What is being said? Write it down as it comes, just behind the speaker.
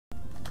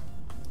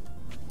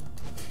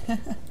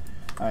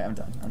Alright, I'm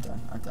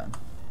done.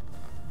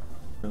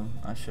 Ooh,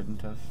 I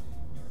shouldn't have.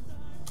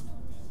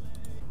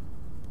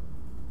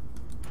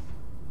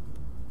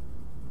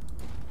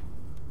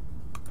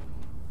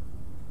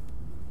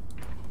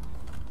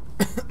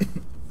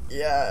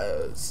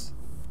 Yes!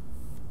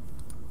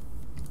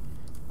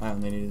 I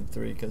only needed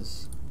 3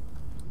 because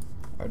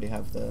I already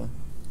have the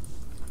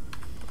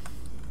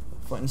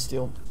flint and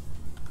steel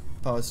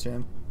power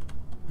stamp.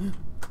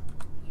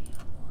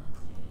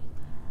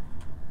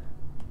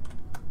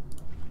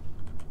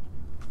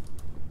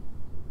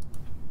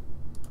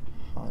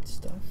 Hot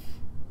stuff.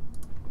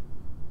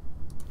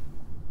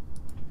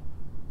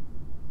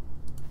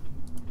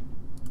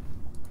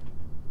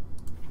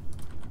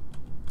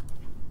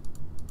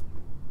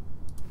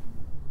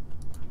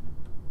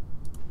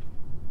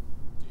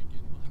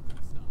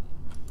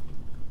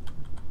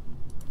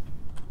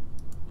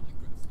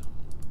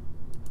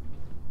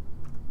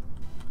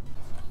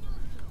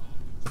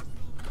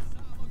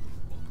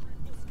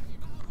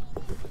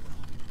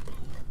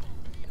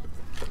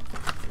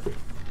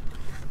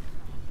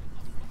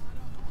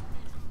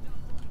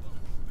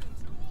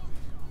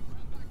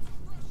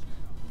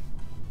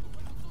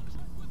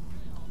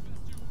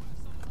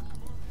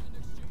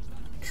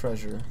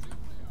 Treasure.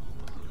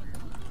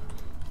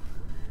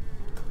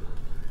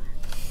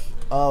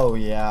 Oh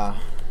yeah.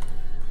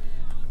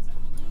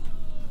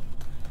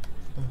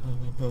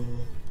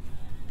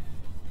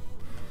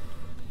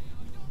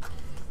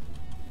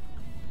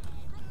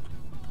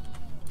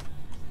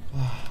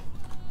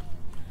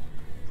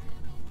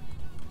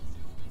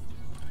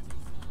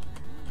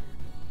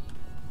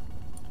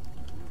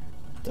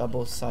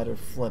 Double-sided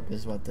flip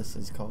is what this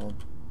is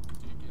called.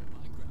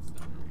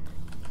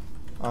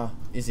 Ah,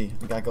 easy.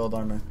 I got gold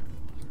armor.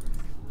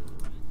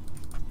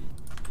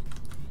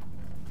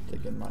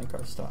 Digging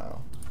Minecraft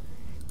style.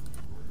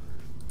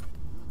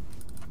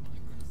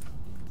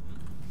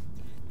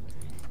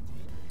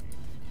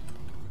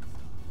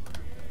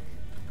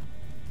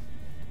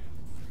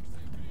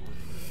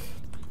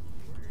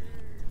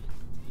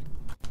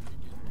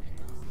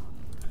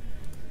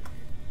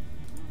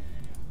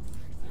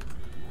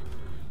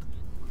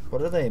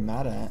 What are they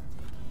mad at?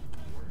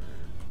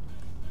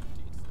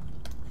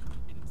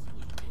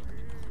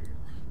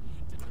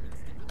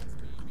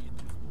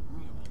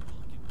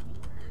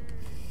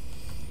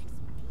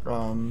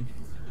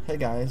 Hey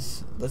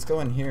guys, let's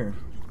go in here.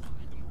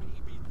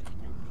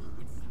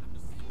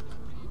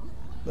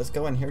 Let's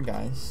go in here,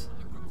 guys.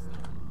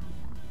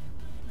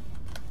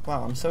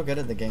 Wow, I'm so good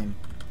at the game.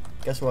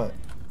 Guess what?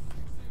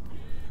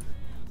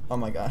 Oh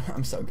my god,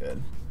 I'm so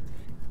good.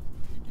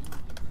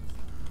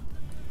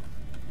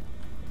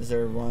 Is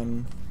there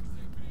one,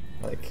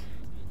 like,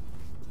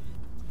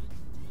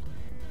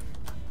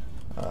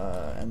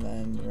 and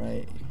then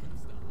right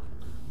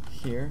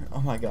here?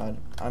 Oh my god,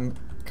 I'm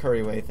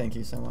Curryway, thank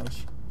you so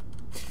much.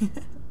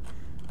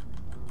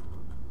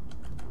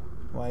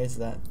 Why is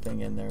that thing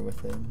in there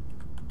with him?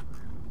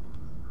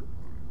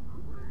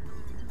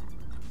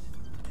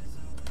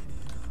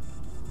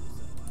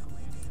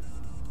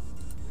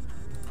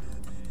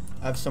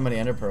 I have so many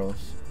ender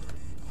pearls.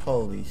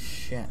 Holy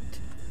shit.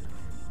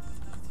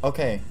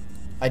 Okay,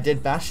 I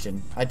did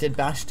Bastion.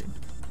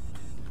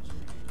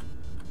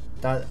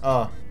 That,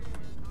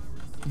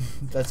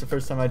 that's the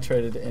first time I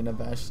traded in a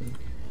Bastion.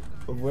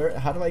 But where,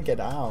 how do I get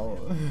out?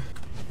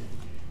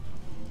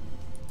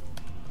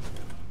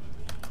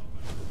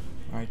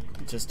 Alright,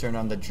 just turn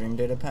on the dream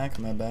data pack,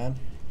 my bad.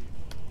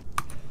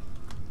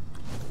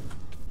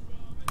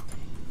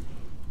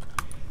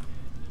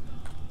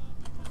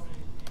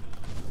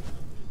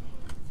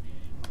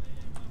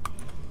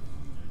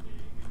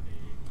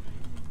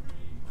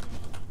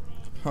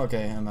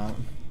 Okay, I'm out.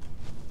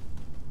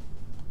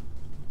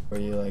 Where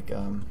you like,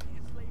 you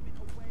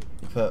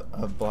put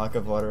a block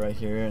of water right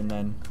here, and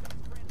then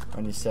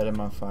when you set him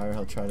on fire,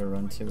 he'll try to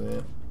run to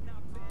it.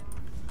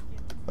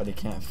 But he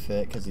can't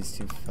fit because he's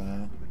too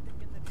fat.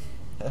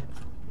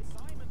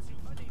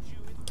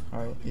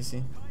 Alright,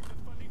 easy.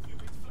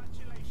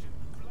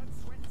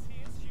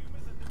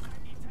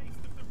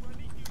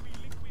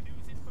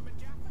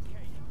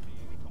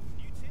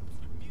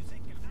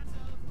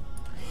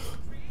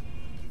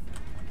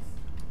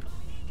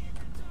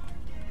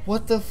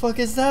 What the fuck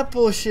is that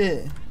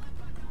bullshit?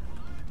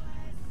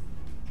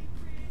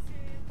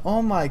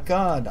 Oh my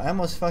god, I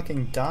almost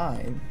fucking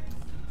died.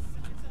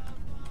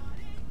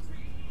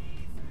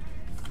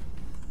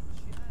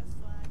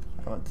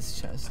 I want this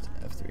chest,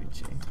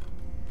 F3G.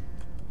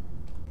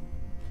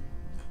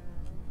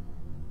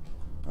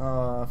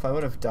 If I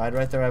would have died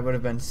right there, I would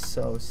have been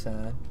so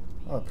sad.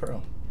 Oh, a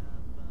pearl.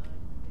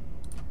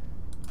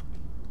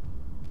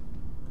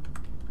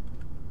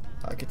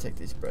 I could take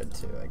these bread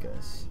too, I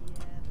guess.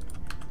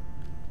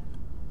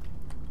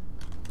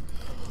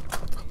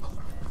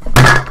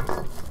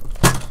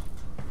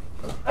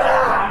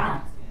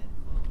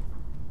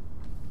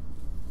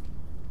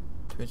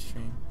 Twitch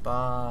stream.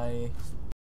 Bye.